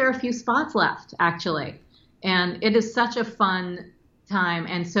 I think there are a few spots left, actually. And it is such a fun time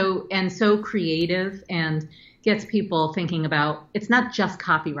and so creative, and gets people thinking about, it's not just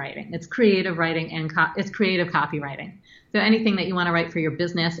copywriting, it's creative writing and it's creative copywriting. So anything that you want to write for your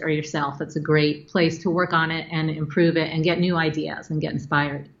business or yourself, it's a great place to work on it and improve it and get new ideas and get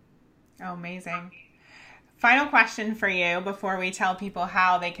inspired. Oh, amazing. Final question for you before we tell people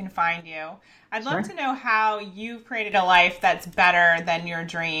how they can find you. I'd love to know how you've created a life that's better than your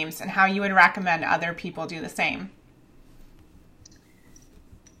dreams and how you would recommend other people do the same.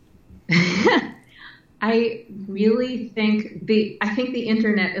 I really think the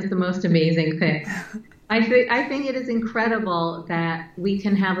internet is the most amazing thing. I think it is incredible that we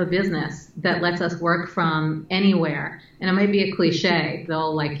can have a business that lets us work from anywhere. And it might be a cliche, though,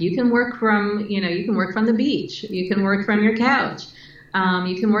 like you can work from the beach, you can work from your couch,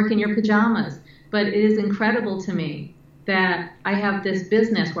 you can work in your pajamas. But it is incredible to me that I have this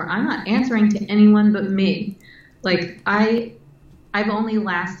business where I'm not answering to anyone but me. Like I've only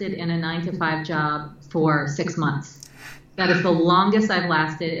lasted in a 9-to-5 job for 6 months. That is the longest I've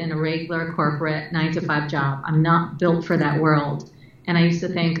lasted in a regular corporate 9-to-5 job. I'm not built for that world. And I used to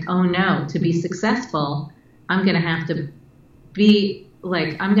think, oh no, to be successful, I'm going to have to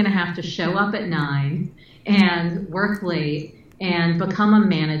show up at 9 and work late and become a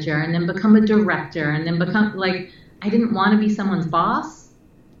manager and then become a director and then I didn't want to be someone's boss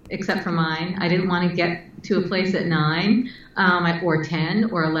except for mine. I didn't want to get to a place at 9 or 10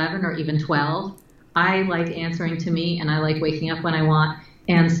 or 11 or even 12. I like answering to me, and I like waking up when I want.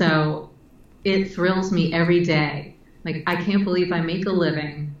 And so it thrills me every day. Like, I can't believe I make a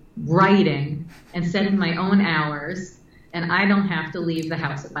living writing and setting my own hours, and I don't have to leave the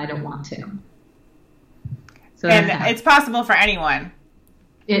house if I don't want to. So and it's possible for anyone.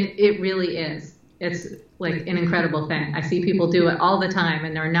 It really is. It's like an incredible thing. I see people do it all the time,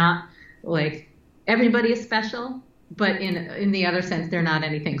 and they're not like, everybody is special, but in the other sense, they're not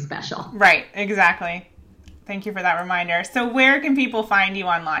anything special. Right, exactly. Thank you for that reminder. So where can people find you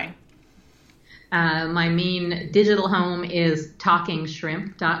online? My main digital home is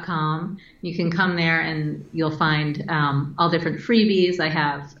talkingshrimp.com. You can come there and you'll find all different freebies. I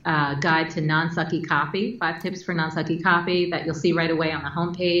have a guide to non-sucky copy, 5 tips for non-sucky copy that you'll see right away on the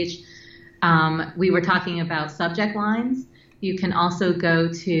homepage. We were talking about subject lines. You can also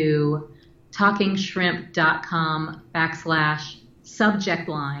go to talkingshrimp.com/subject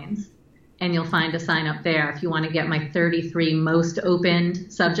lines, and you'll find a sign up there if you want to get my 33 most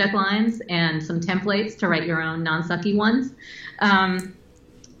opened subject lines and some templates to write your own non-sucky ones. I'm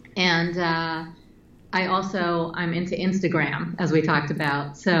into Instagram, as we talked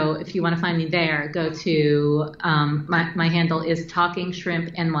about. So if you want to find me there, go to, my handle is Talking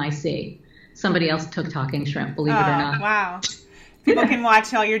Shrimp NYC. Somebody else took Talking Shrimp, believe it or not. Wow. People can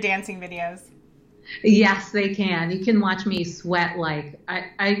watch all your dancing videos. Yes, they can. You can watch me sweat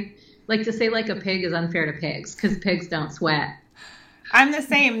I like to say like a pig is unfair to pigs because pigs don't sweat. I'm the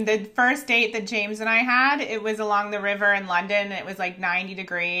same. The first date that James and I had, it was along the river in London. It was like 90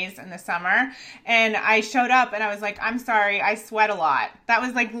 degrees in the summer. And I showed up and I was like, I'm sorry, I sweat a lot. That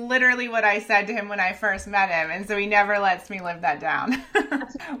was like literally what I said to him when I first met him. And so he never lets me live that down.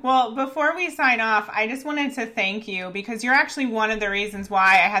 Well, before we sign off, I just wanted to thank you because you're actually one of the reasons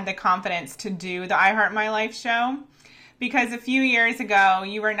why I had the confidence to do the I Heart My Life show. Because a few years ago,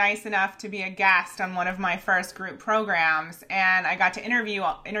 you were nice enough to be a guest on one of my first group programs, and I got to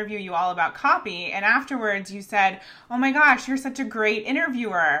interview you all about copy, and afterwards you said, oh my gosh, you're such a great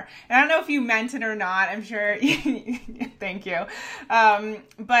interviewer. And I don't know if you meant it or not, I'm sure, thank you.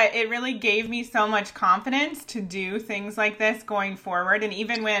 But it really gave me so much confidence to do things like this going forward, and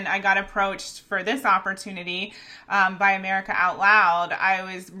even when I got approached for this opportunity by America Out Loud, I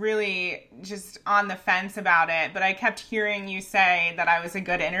was really just on the fence about it, but I kept hearing you say that I was a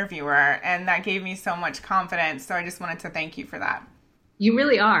good interviewer, and that gave me so much confidence. So I just wanted to thank you for that. You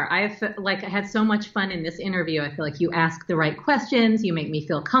really are. I had so much fun in this interview. I feel like you ask the right questions. You make me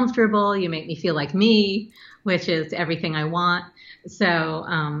feel comfortable. You make me feel like me, which is everything I want. So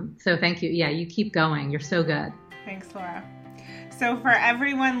thank you. Yeah, you keep going. You're so good. Thanks, Laura. So for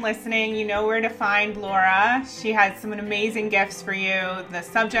everyone listening, you know where to find Laura. She has some amazing gifts for you. The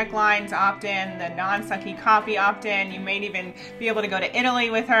subject lines opt-in, the non-sucky copy opt-in. You may even be able to go to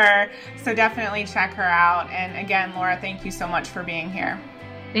Italy with her. So definitely check her out. And again, Laura, thank you so much for being here.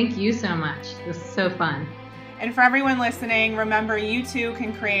 Thank you so much. This is so fun. And for everyone listening, remember you too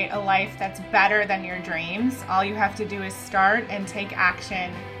can create a life that's better than your dreams. All you have to do is start and take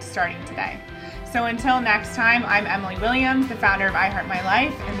action starting today. So until next time, I'm Emily Williams, the founder of I Heart My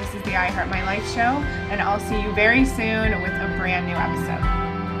Life, and this is the I Heart My Life show, and I'll see you very soon with a brand new episode.